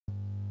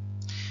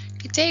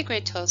Good day,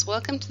 Grade 12s.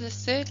 Welcome to the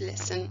third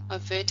lesson of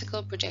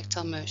vertical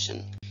projectile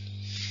motion.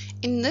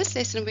 In this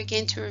lesson, we're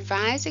going to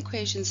revise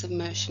equations of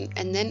motion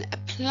and then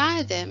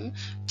apply them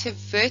to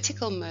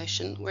vertical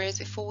motion, whereas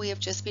before we have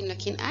just been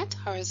looking at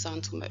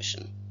horizontal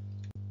motion.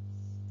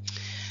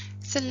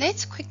 So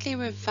let's quickly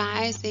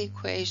revise the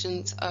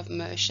equations of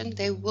motion.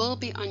 They will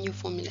be on your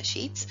formula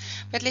sheets,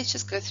 but let's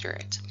just go through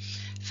it.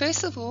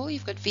 First of all,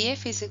 you've got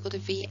Vf is equal to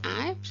Vi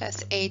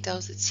plus A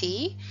delta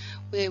t,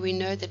 where we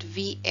know that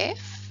Vf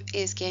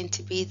is going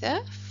to be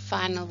the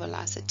final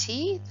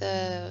velocity,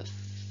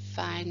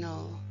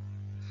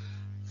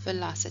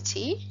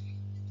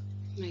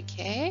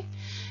 okay.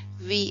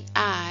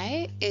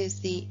 Vi is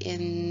the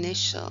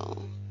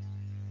initial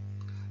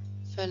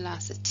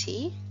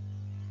velocity.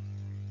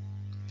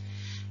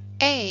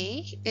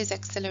 A is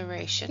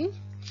acceleration,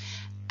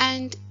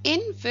 and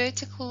in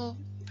vertical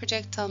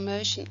projectile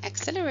motion,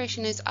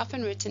 acceleration is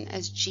often written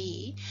as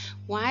g.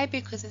 Why?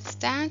 Because it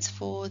stands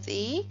for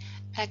the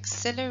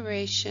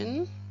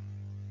acceleration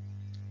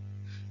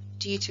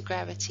due to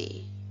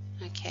gravity.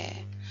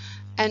 Okay,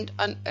 and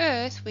on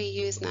Earth we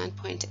use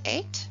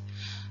 9.8.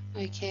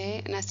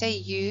 Okay, and I say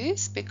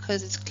use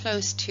because it's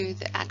close to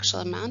the actual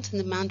amount, and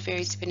the amount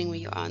varies depending where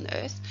you are on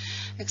Earth.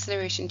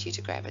 Acceleration due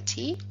to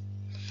gravity.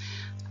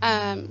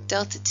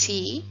 Delta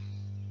t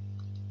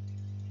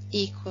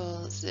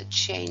equals the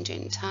change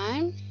in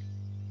time.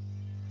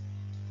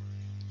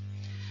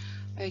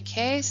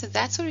 Okay, so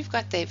that's what we've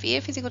got there.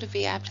 Vf is equal to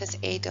Vi plus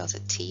A delta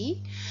t.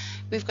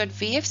 We've got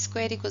Vf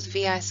squared equals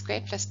Vi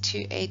squared plus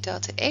 2A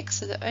delta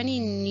x. So the only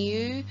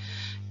new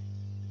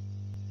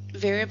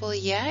variable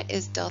here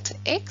is delta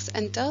x,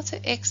 and delta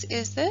x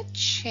is the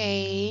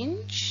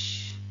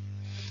change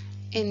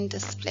in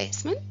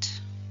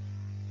displacement.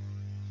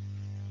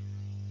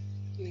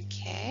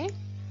 Okay,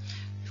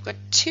 we've got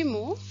two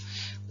more.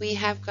 We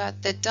have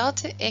got the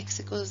delta x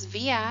equals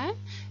Vi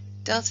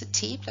delta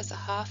t plus a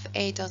half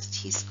A delta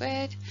t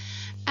squared,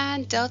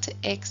 and delta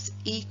x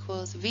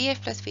equals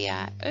Vf plus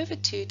Vi over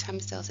 2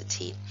 times delta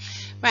t.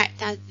 Right,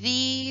 now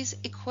these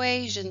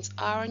equations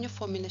are on your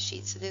formula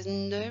sheet, so there's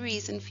no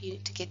reason for you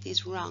to get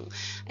these wrong.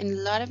 In a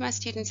lot of my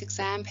students'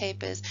 exam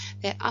papers,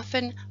 they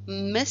often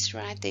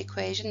miswrite the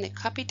equation, they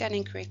copy it down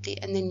incorrectly,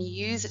 and then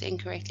use it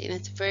incorrectly, and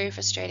it's very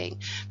frustrating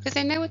because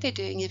they know what they're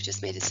doing, they've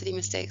just made a silly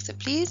mistake. So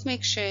please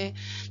make sure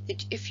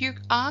that if you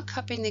are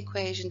copying the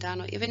equation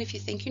down, or even if you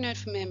think you know it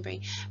from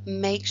memory,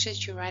 make sure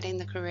that you're writing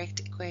the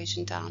correct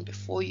equation down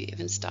before you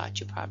even start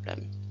your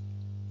problem.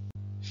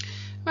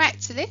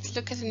 Right, so let's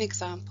look at an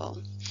example.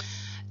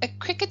 A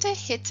cricketer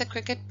hits a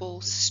cricket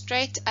ball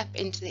straight up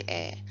into the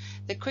air.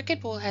 The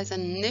cricket ball has an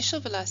initial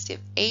velocity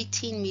of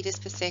 18 meters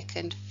per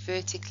second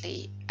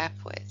vertically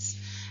upwards.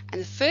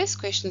 And the first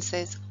question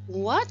says,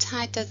 what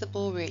height does the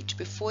ball reach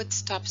before it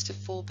stops to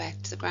fall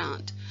back to the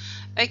ground?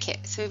 Okay,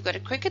 so we've got a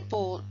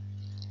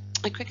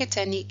cricketer,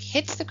 and he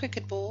hits the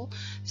cricket ball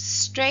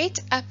straight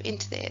up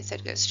into the air. So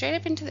it goes straight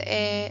up into the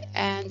air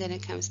and then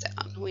it comes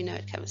down. We know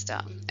it comes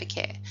down.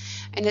 Okay,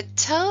 and it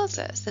tells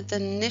us that the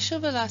initial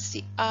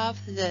velocity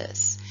of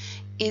this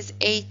is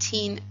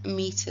 18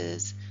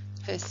 meters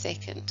per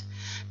second.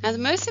 Now the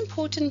most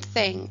important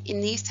thing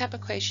in these type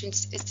of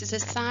questions is to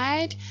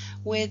decide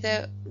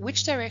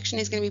which direction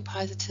is going to be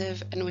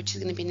positive and which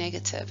is going to be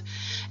negative.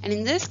 And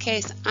in this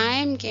case,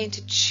 I'm going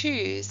to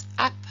choose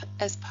up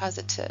as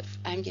positive.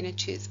 I'm going to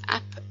choose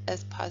up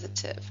as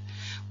positive,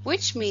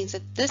 which means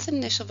that this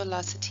initial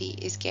velocity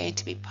is going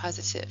to be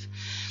positive.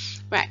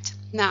 Right,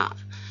 now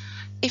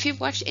if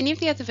you've watched any of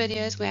the other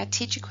videos where I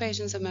teach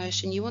equations of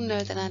motion, you will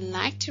know that I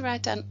like to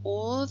write down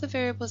all the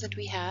variables that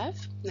we have,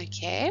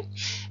 okay,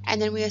 and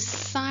then we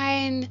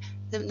assign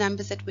the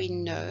numbers that we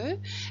know,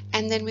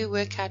 and then we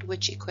work out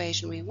which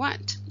equation we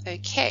want.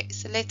 Okay,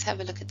 so let's have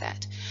a look at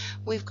that.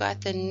 We've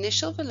got the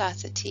initial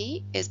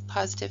velocity is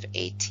positive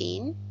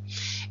 18.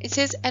 It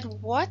says at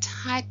what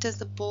height does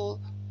the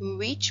ball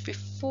reach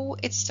before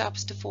it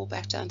stops to fall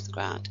back down to the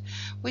ground,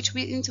 which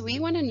means we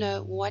want to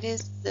know what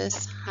is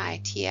this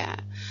height here.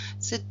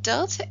 So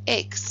delta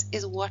x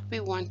is what we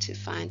want to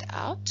find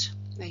out.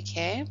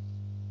 Okay,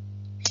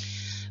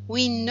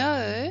 we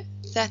know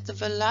that the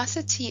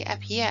velocity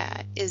up here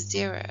is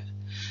 0,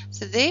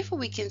 so therefore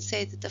we can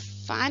say that the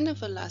final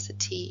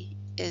velocity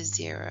is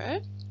 0.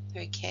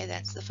 Okay,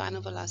 that's the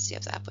final velocity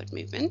of the upward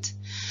movement.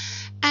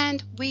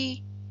 And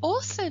we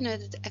also know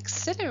that the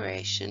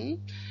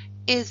acceleration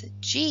is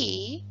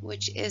g,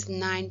 which is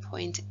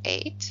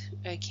 9.8.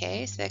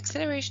 Okay, so the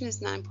acceleration is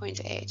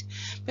 9.8.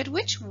 But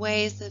which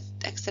way is the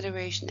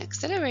acceleration?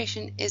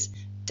 Acceleration is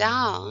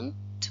down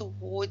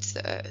towards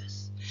the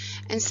Earth.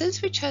 And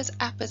since we chose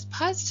up as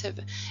positive,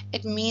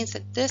 it means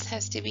that this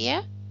has to be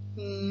a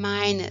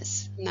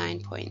minus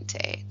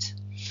 9.8.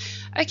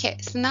 Okay,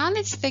 so now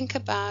let's think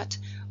about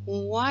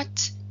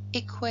what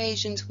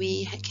equations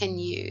we can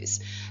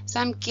use. So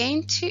I'm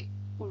going to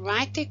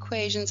write the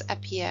equations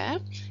up here,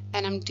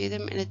 and I'm doing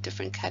them in a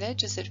different color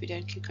just so that we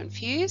don't get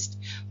confused.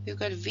 We've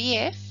got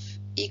Vf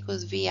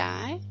equals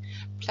Vi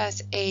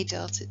plus A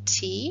delta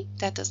t.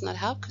 That does not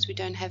help because we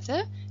don't have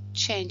the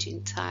change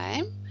in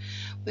time.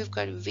 we've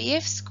got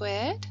VF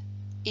squared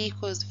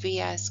equals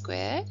VI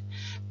squared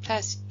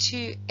plus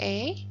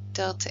 2A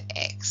delta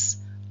X.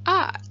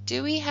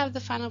 Do we have the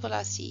final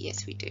velocity?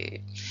 Yes, we do.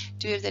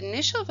 Do we have the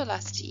initial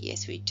velocity?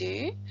 Yes, we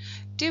do.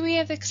 Do we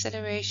have the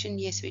acceleration?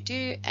 Yes, we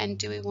do. And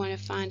do we want to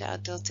find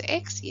out delta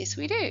X? Yes,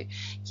 we do.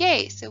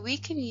 Yay! So we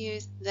can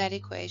use that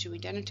equation. We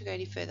don't have to go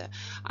any further.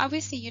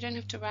 Obviously, you don't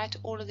have to write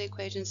all of the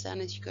equations down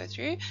as you go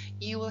through.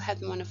 You will have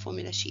them on a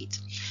formula sheet.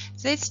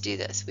 So let's do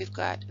this. We've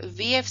got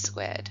VF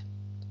squared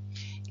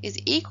is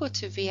equal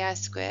to VI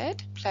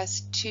squared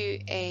plus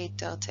 2A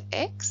delta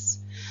X.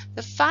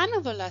 The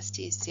final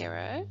velocity is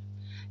 0.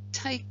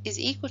 Is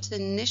equal to the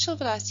initial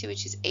velocity,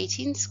 which is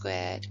 18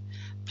 squared,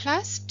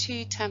 plus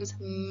 2 times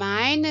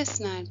minus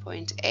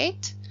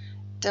 9.8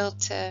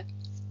 delta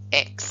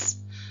X.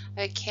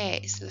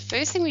 Okay, so the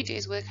first thing we do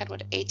is work out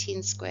what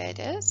 18 squared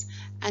is,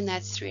 and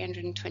that's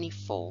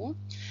 324.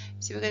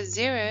 So we've got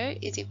 0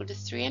 is equal to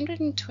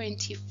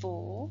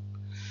 324.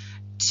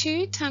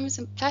 2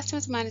 times plus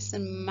times minus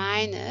and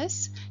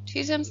minus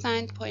 2 times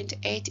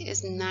 9.8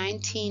 is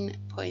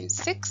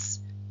 19.6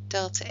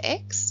 delta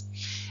X.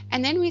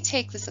 And then we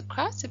take this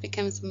across, it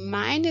becomes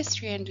minus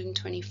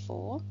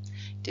 324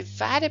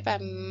 divided by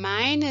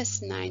minus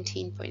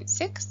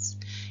 19.6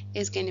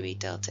 is going to be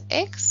delta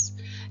X.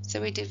 So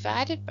we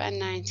divide it by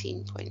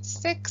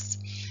 19.6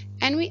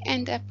 and we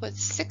end up with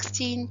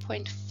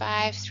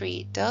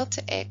 16.53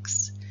 delta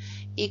X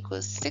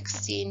equals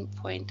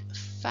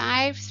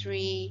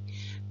 16.53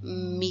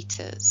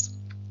 meters.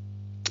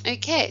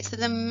 Okay, so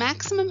the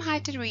maximum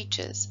height it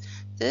reaches,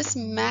 this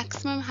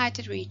maximum height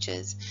it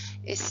reaches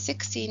is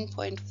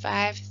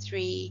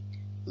 16.53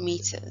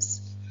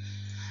 meters.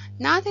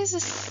 Now there's a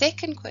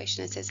second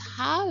question. It says,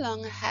 how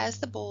long has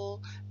the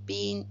ball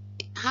been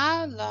in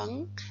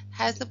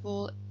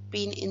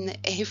the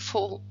air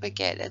for?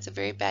 Okay, that's a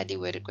very badly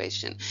worded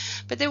question.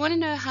 But they want to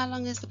know how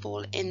long is the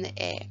ball in the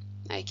air.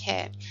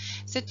 Okay,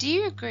 so do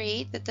you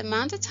agree that the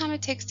amount of time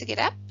it takes to get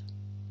up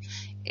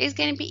is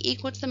going to be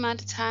equal to the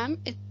amount of time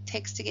it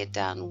takes to get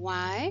down?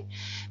 Why?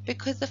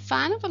 Because the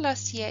final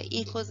velocity here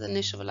equals the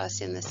initial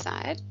velocity on the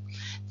side.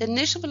 The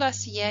initial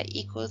velocity here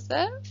equals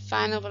the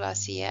final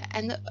velocity here,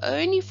 and the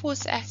only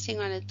force acting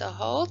on it the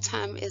whole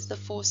time is the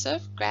force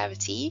of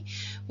gravity,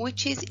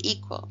 which is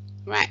equal.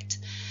 Right.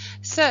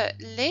 So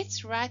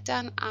let's write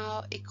down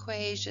our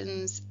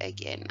equations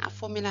again, our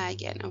formula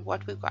again, of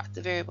what we've got,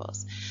 the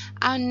variables.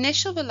 Our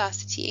initial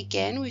velocity,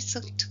 again, we're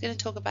still going to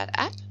talk about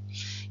up,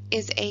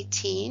 is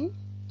 18.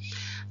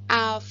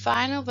 Our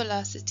final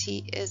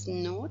velocity is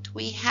 0.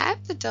 We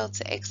have the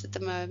delta X at the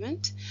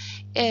moment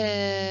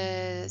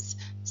is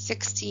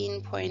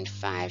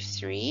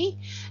 16.53,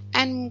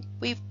 and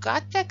we've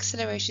got the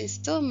acceleration is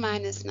still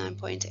minus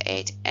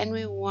 9.8, and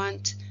we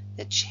want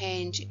the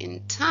change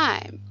in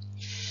time.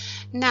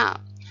 Now,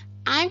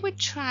 I would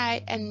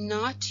try and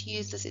not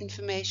use this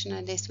information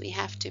unless we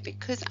have to,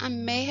 because I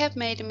may have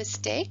made a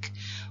mistake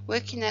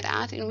working that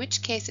out, in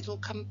which case it will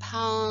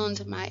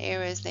compound my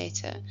errors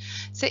later.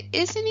 So it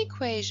is an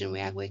equation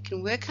where we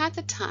can work out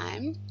the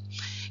time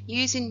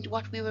using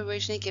what we were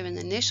originally given,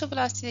 the initial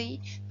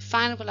velocity,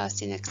 final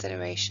velocity, and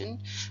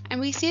acceleration.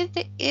 And we see that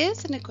there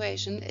is an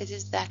equation. It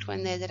is that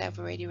one there that I've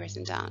already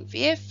written down.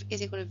 VF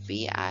is equal to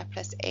VI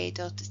plus A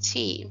delta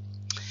T.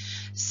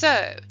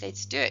 So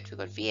let's do it. We've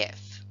got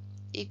VF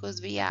equals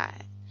VI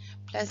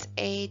plus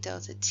A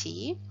delta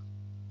T.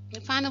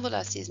 The final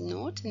velocity is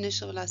 0,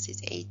 initial velocity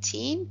is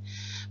 18,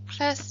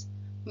 plus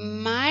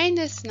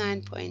minus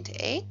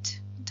 9.8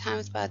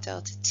 times by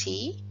delta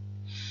T.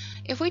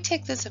 If we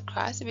take this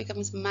across, it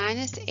becomes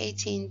minus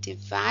 18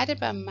 divided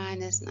by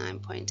minus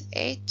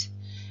 9.8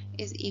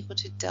 is equal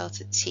to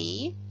delta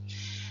T.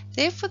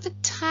 Therefore, the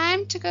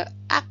time to go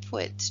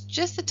upwards,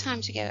 just the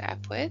time to go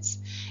upwards,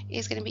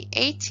 is going to be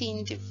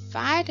 18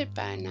 divided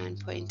by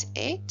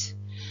 9.8,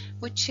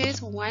 which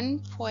is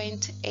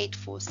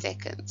 1.84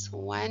 seconds.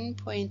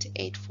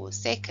 1.84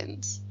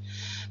 seconds.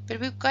 But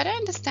we've got to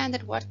understand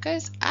that what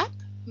goes up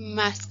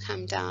must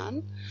come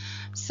down.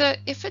 So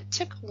if it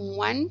took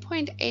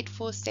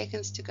 1.84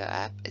 seconds to go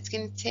up, it's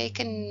going to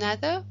take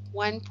another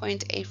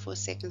 1.84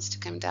 seconds to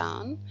come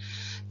down.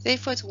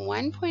 Therefore, it's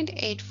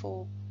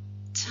 1.84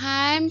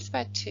 times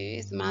by 2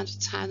 is the amount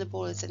of time the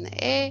ball is in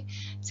the air.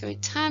 So we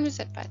times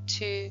it by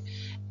 2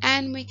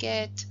 and we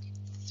get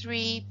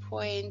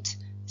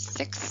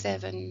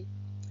 3.67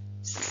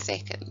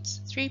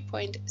 seconds.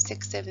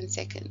 3.67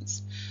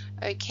 seconds.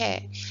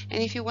 Okay,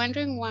 and if you're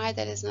wondering why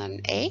that is not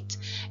an 8,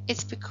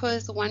 it's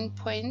because the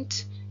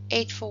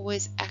 1.84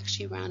 was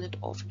actually rounded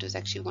off. It was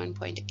actually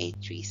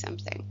 1.83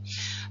 something.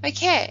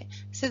 Okay,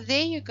 so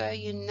there you go.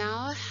 You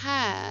now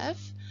have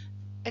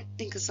an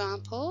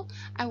example.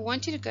 I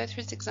want you to go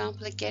through this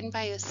example again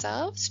by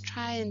yourselves.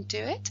 Try and do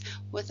it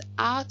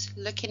without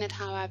looking at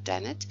how I've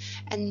done it,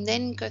 and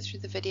then go through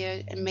the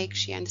video and make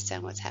sure you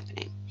understand what's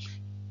happening.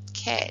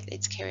 Okay,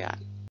 let's carry on.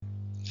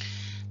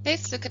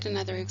 Let's look at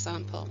another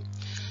example.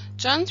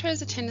 John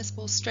throws a tennis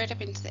ball straight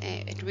up into the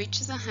air. It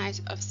reaches a height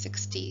of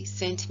 60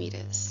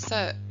 centimeters.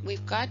 So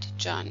we've got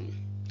John,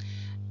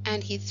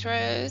 and he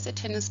throws a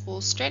tennis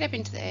ball straight up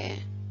into the air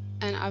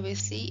and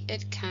obviously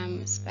it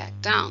comes back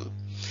down.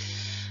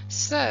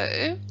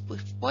 So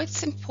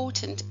what's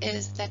important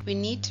is that we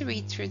need to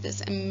read through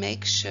this and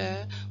make sure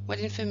what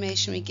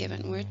information we're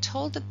given. We're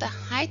told that the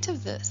height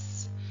of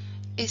this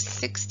is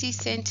 60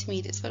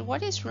 centimeters, but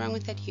what is wrong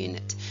with that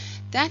unit?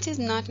 That is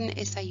not an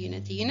SI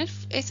unit. The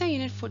SI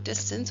unit for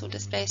distance or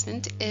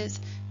displacement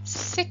is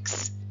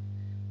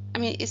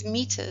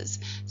meters.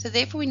 So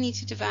therefore we need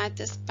to divide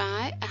this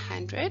by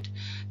 100.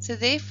 So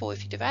therefore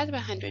if you divide it by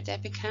 100,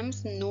 that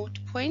becomes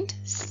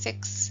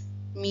 0.6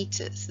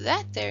 meters. So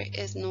that there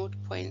is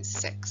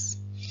 0.6.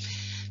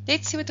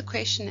 Let's see what the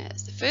question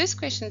is. The first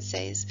question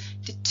says,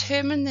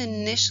 determine the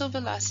initial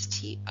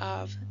velocity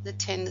of the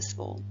tennis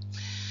ball.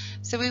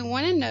 So we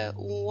want to know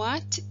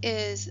what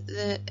is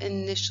the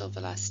initial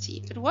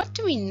velocity. But what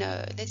do we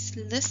know? Let's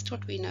list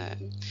what we know.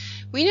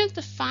 We know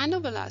the final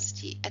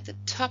velocity at the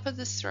top of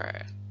the throw.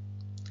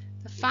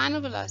 The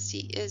final velocity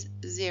is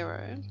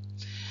 0.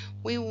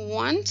 We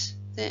want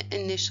the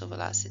initial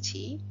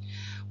velocity.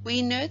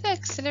 We know the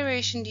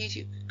acceleration due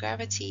to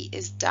gravity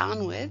is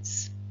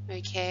downwards,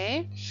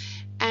 okay,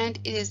 and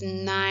it is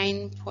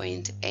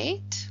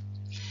 9.8.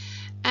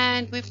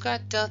 And we've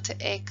got delta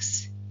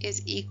x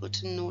is equal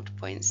to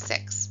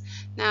 0.6.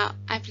 Now,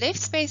 I've left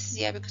spaces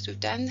here because we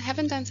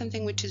haven't done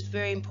something which is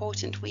very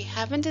important. We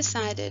haven't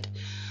decided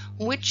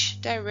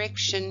which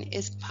direction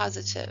is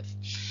positive.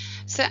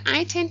 So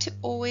I tend to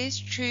always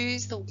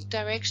choose the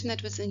direction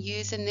that was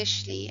used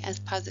initially as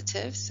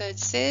positive. So it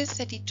says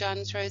that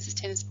John throws his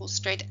tennis ball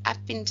straight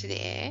up into the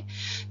air.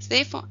 So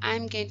therefore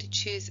I'm going to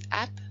choose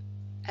up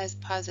as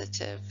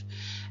positive.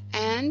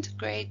 And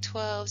grade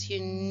 12s, you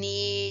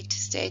need to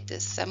state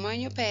this somewhere on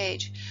your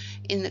page.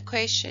 In the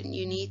question,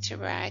 you need to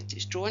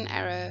draw an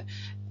arrow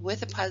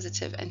with a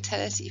positive and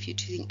tell us if you're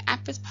choosing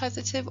up as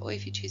positive or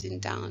if you're choosing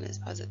down as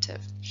positive.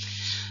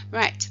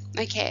 Right,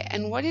 okay,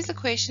 and what is the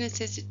question? It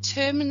says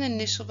determine the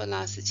initial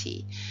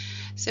velocity.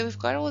 So we've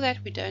got all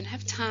that, we don't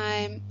have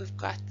time, we've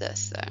got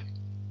this though.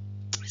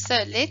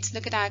 So let's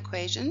look at our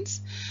equations.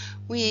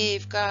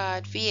 We've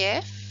got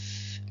VF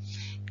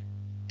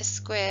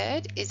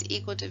squared is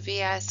equal to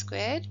VI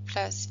squared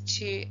plus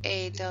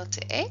 2A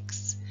delta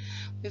x.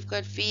 We've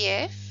got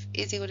VF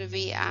is equal to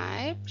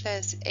VI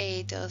plus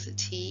A delta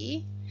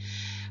t.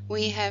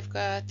 We have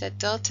got that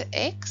delta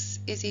x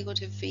is equal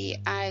to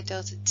VI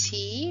delta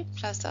t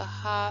plus a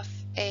half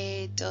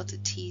A delta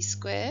t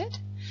squared.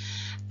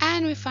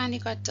 And we finally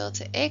got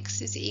delta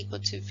x is equal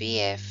to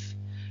VF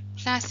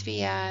plus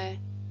VI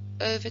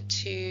over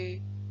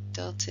 2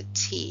 delta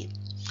t.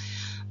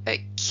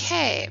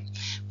 Okay,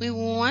 we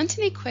want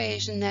an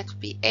equation that will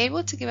be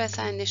able to give us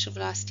our initial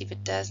velocity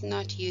but does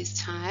not use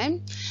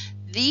time.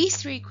 These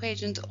three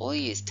equations all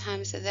use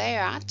time, so they're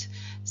out.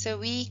 So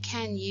we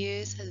can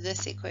use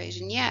this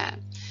equation here.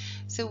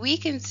 So we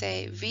can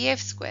say VF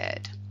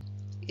squared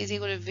is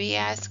equal to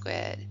VI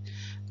squared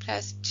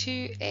plus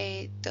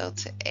 2A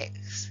delta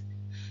x.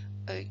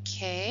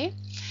 Okay,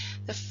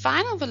 the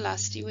final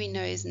velocity we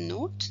know is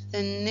 0. The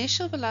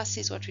initial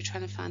velocity is what we're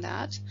trying to find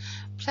out,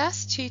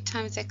 plus 2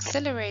 times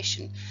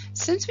acceleration.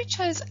 Since we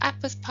chose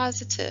up as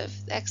positive,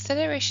 the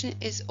acceleration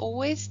is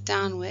always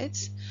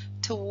downwards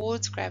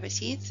towards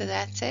gravity, so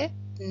that's a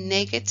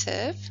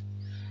negative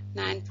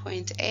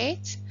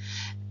 9.8.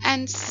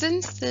 And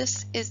since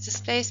this is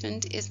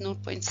displacement is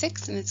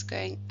 0.6 and it's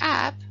going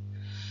up,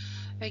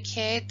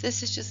 okay,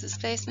 this is just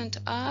displacement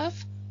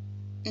of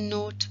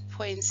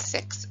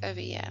 0.6 over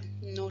here,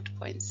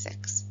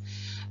 0.6.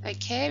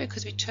 Okay,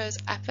 because we chose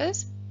up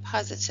as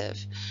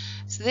positive.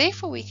 So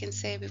therefore we can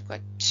say we've got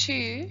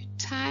 2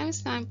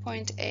 times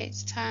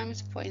 9.8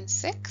 times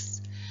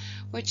 0.6,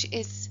 which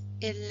is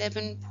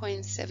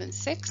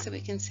 11.76. So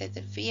we can say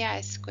that VI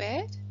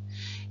squared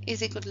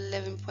is equal to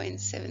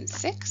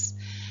 11.76.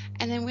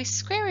 And then we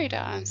square root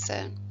our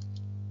answer.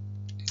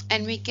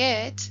 And we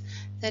get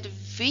that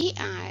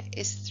VI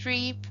is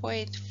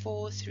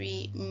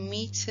 3.43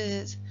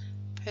 meters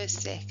per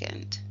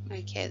second.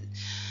 Okay,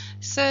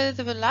 so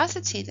the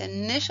velocity, the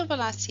initial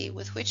velocity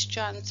with which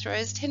John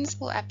throws the tennis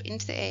ball up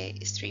into the air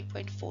is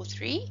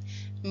 3.43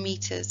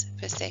 meters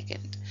per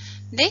second.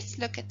 Let's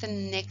look at the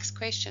next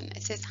question.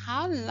 It says,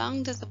 how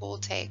long does the ball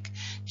take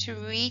to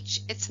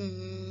reach its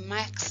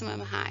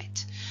maximum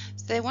height?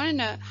 So they want to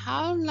know,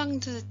 how long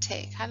does it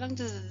take? How long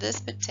does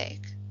this bit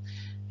take?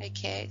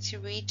 Okay, to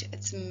reach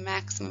its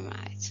maximum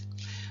height.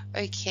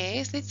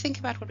 Okay, so let's think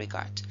about what we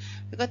got.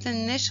 We got the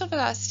initial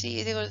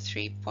velocity is equal to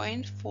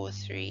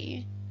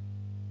 3.43.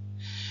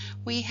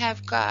 We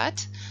have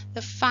got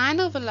the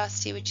final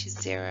velocity, which is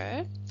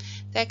 0.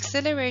 The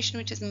acceleration,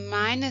 which is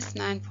minus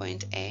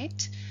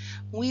 9.8.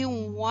 We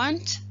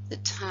want the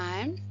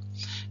time,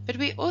 but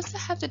we also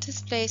have the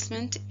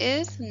displacement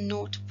is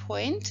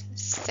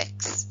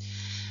 0.6.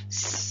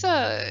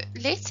 So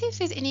let's see if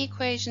there's any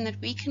equation that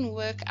we can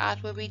work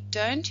out where we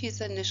don't use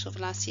the initial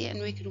velocity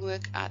and we can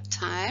work out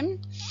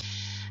time.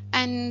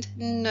 And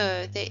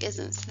no, there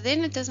isn't. So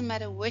then it doesn't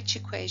matter which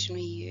equation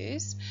we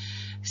use.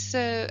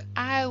 So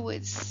I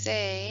would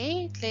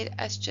say let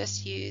us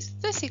just use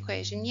this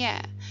equation.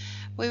 Yeah,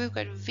 where we've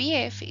got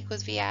VF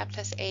equals VI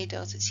plus A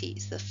delta T.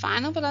 So the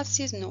final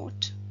velocity is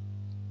naught.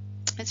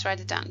 Let's write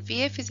it down.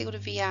 VF is equal to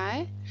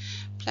VI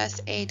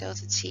plus A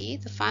delta T.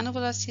 The final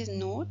velocity is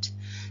naught.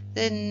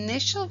 The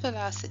initial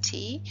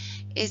velocity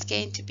is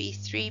going to be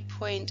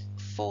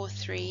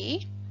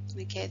 3.43.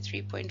 Okay,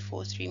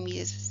 3.43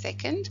 meters per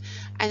second,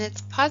 and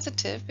it's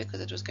positive because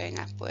it was going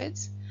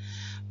upwards,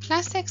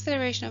 plus the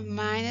acceleration of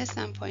minus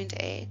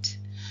 9.8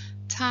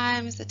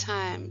 times the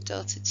time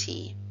delta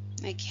t.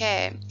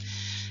 Okay,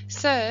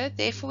 so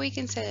therefore we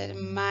can say that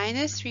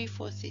minus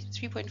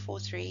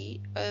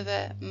 3.43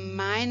 over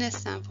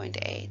minus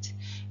 9.8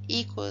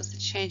 equals the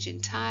change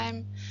in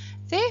time.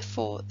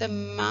 Therefore, the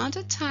amount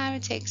of time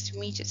it takes to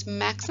reach its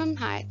maximum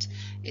height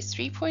is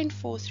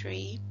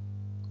 3.43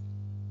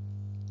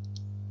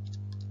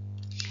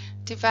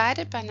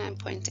 divided by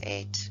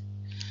 9.8,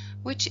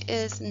 which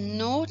is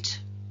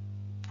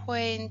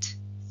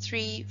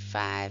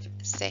 0.35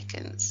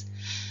 seconds.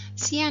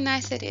 See how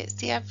nice it is.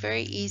 See how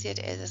very easy it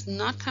is. It's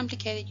not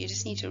complicated. You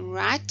just need to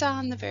write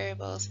down the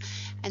variables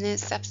and then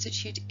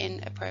substitute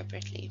in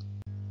appropriately.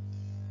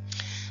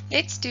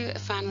 Let's do a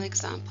final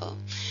example.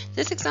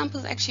 This example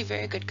is actually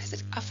very good because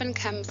it often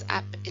comes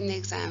up in the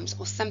exams,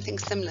 or something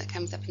similar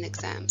comes up in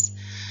exams.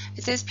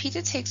 It says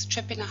Peter takes a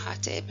trip in a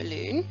hot air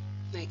balloon.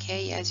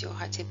 Okay, here's your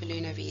hot air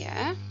balloon over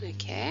here.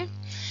 Okay,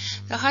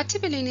 the hot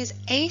air balloon is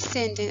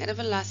ascending at a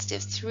velocity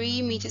of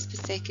 3 meters per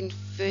second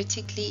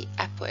vertically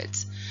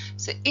upwards.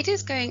 So it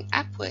is going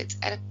upwards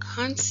at a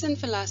constant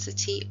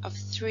velocity of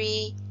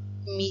 3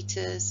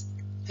 meters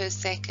per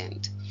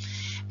second.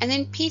 And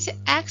then Peter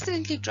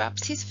accidentally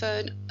drops his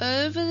phone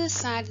over the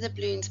side of the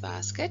balloon's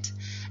basket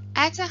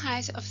at a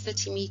height of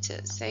 30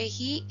 meters. So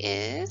he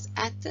is,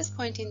 at this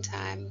point in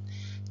time,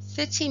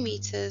 30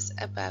 meters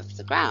above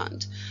the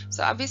ground.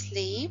 So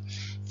obviously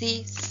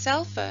the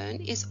cell phone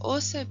is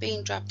also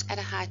being dropped at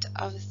a height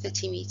of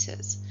 30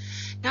 meters.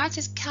 Now it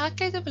says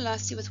calculate the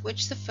velocity with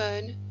which the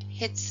phone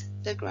hits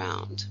the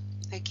ground.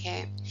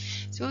 Okay,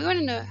 so we want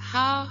to know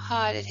how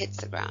hard it hits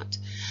the ground.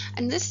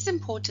 And this is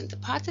important. The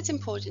part that's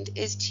important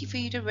is for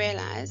you to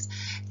realize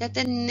that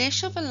the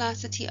initial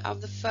velocity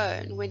of the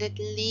phone when it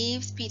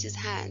leaves Peter's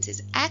hands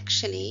is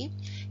actually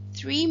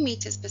 3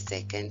 meters per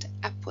second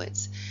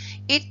upwards.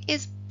 It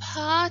is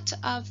part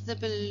of the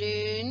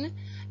balloon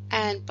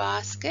and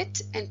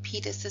basket and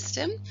Peter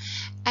system,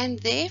 and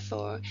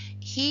therefore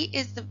he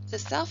is the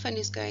cell phone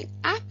is going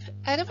up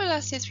at a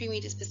velocity of 3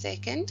 meters per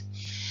second,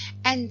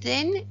 and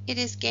then it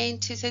is going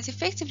to, so it's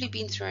effectively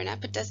been thrown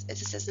up. It just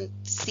doesn't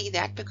see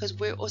that because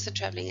we're also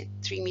traveling at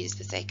 3 meters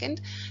per second.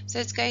 So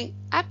it's going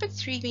up at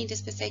 3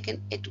 meters per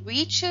second, it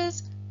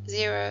reaches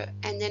 0,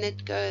 and then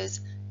it goes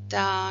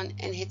down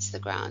and hits the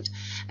ground.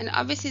 And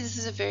obviously this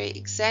is a very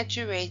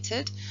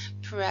exaggerated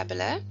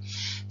parabola.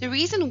 The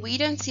reason we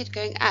don't see it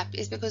going up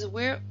is because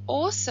we're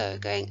also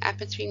going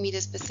up at 3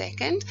 meters per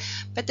second,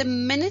 but the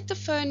minute the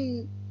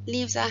phone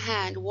leaves our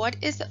hand, what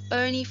is the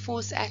only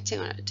force acting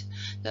on it?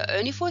 The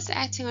only force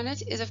acting on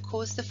it is, of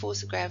course, the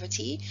force of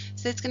gravity.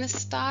 So it's going to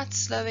start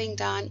slowing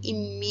down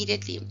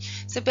immediately.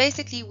 So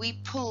basically we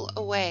pull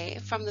away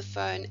from the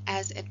phone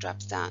as it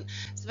drops down.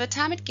 So by the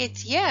time it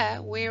gets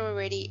here, we're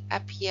already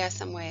up here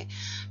somewhere.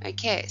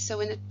 Okay, so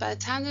by the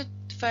time the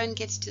phone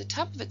gets to the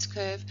top of its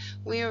curve,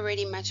 we're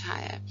already much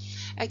higher.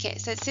 Okay,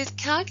 so it says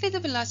calculate the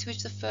velocity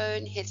which the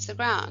phone hits the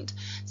ground.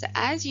 So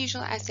as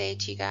usual, I say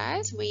to you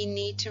guys, we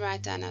need to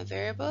write down our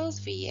variables: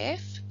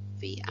 VF,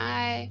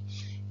 VI,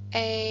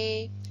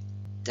 A,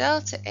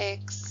 delta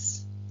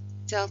X,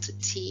 delta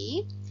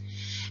T.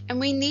 And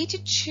we need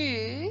to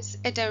choose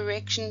a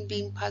direction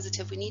being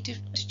positive. We need to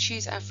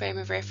choose our frame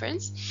of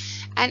reference.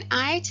 And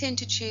I tend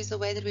to choose the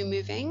way that we're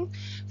moving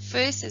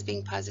first as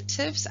being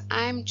positive. So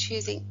I'm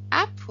choosing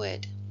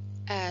upward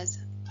as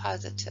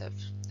positive.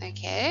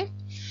 Okay.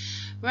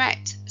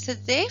 Right, so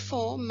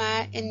therefore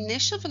my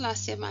initial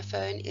velocity of my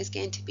phone is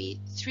going to be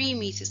 3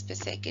 meters per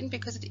second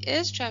because it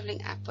is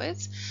traveling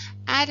upwards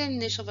at an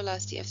initial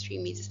velocity of 3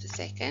 meters per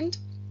second.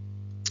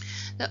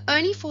 The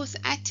only force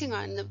acting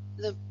on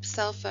the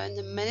cell phone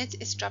the minute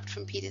it's dropped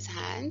from Peter's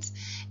hands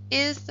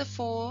is the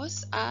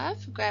force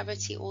of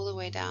gravity all the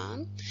way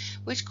down,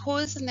 which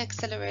causes an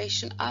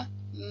acceleration of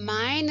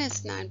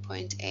minus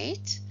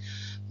 9.8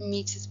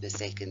 meters per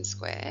second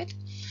squared.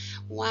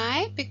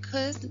 Why?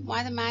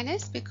 Why the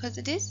minus? Because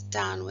it is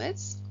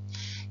downwards.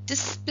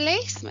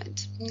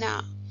 Displacement.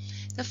 Now,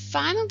 the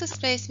final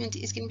displacement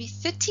is going to be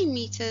 30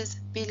 meters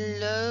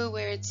below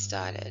where it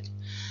started.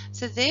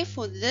 So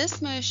therefore,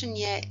 this motion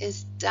here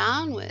is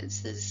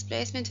downwards. The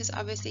displacement is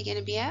obviously going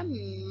to be a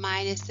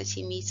minus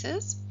 30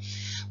 meters.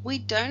 We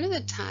don't know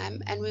the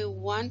time, and we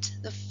want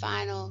the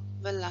final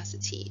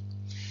velocity.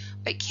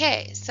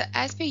 Okay, so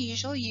as per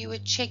usual, you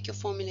would check your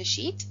formula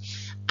sheet.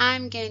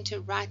 I'm going to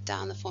write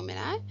down the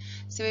formula.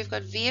 So we've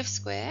got VF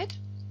squared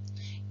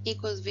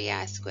equals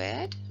VI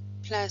squared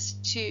plus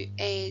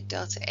 2A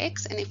delta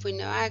X. And if we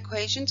know our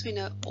equations, we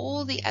know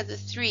all the other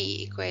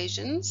 3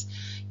 equations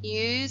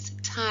use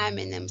time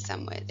in them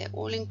somewhere. They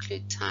all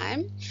include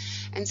time.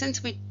 And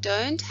since we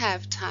don't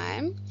have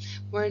time,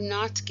 we're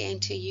not going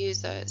to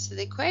use those. So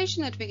the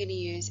equation that we're going to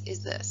use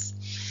is this.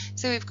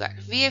 So we've got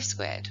VF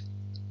squared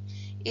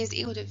is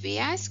equal to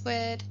VI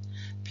squared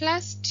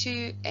plus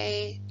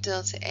 2a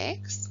delta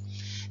x.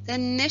 The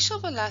initial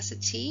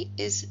velocity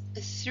is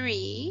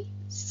 3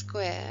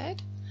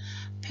 squared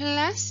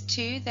plus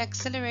 2, the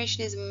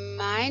acceleration is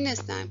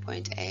minus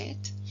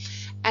 9.8,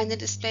 and the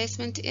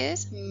displacement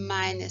is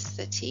minus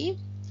 30.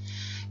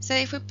 So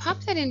if we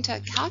pop that into a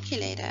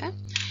calculator,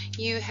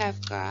 you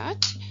have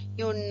got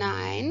your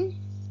 9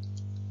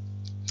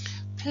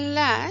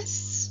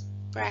 plus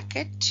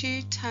bracket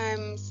 2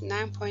 times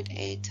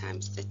 9.8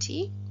 times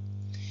 30,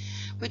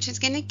 which is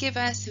going to give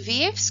us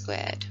VF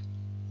squared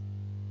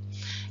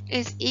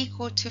is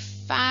equal to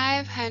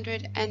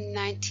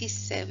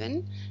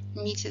 597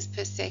 meters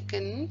per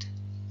second.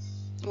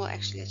 Well,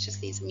 actually, let's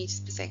just leave the meters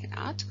per second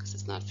out because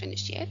it's not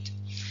finished yet.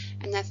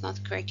 And that's not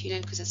the correct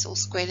unit because it's all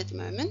squared at the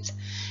moment.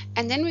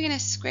 And then we're going to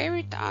square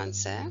root the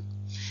answer.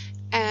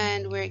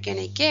 And we're going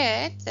to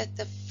get that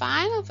the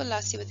final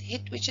velocity with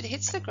which it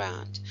hits the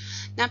ground.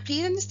 Now,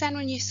 please understand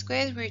when you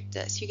square root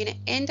this, you're going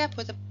to end up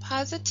with a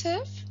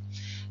positive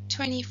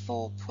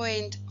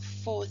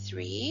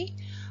 24.43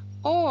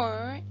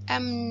 or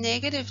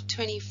negative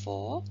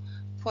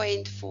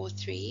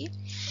 24.43,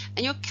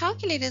 and your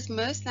calculator is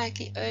most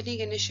likely only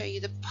going to show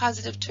you the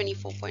positive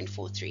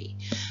 24.43,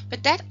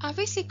 but that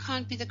obviously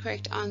can't be the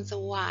correct answer.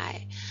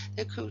 Why?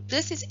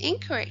 This is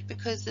incorrect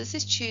because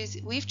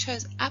we've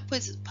chose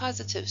upwards as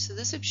positive, so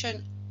this would show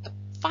a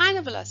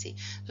final velocity,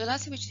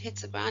 which it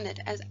hits the ground at,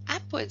 as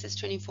upwards as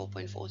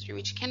 24.43,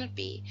 which cannot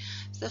be.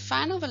 So the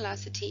final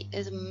velocity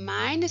is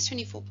minus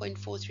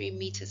 24.43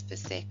 meters per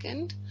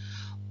second,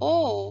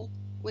 or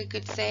we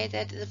could say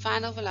that the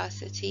final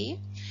velocity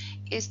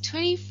is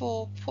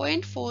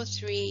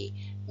 24.43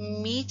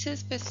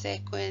 meters per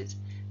second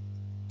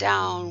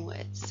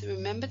downwards.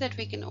 Remember that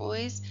we can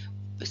always,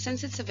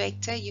 since it's a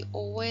vector, you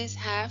always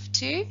have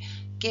to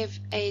give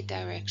a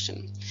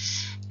direction.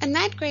 And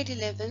that grade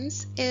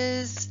 11s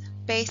is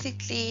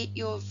basically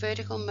your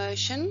vertical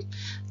motion,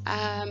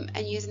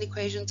 and using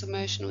equations of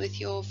motion with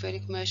your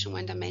vertical motion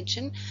one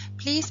dimension.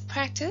 Please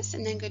practice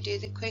and then go do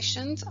the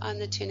questions on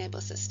the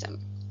 2Enable system.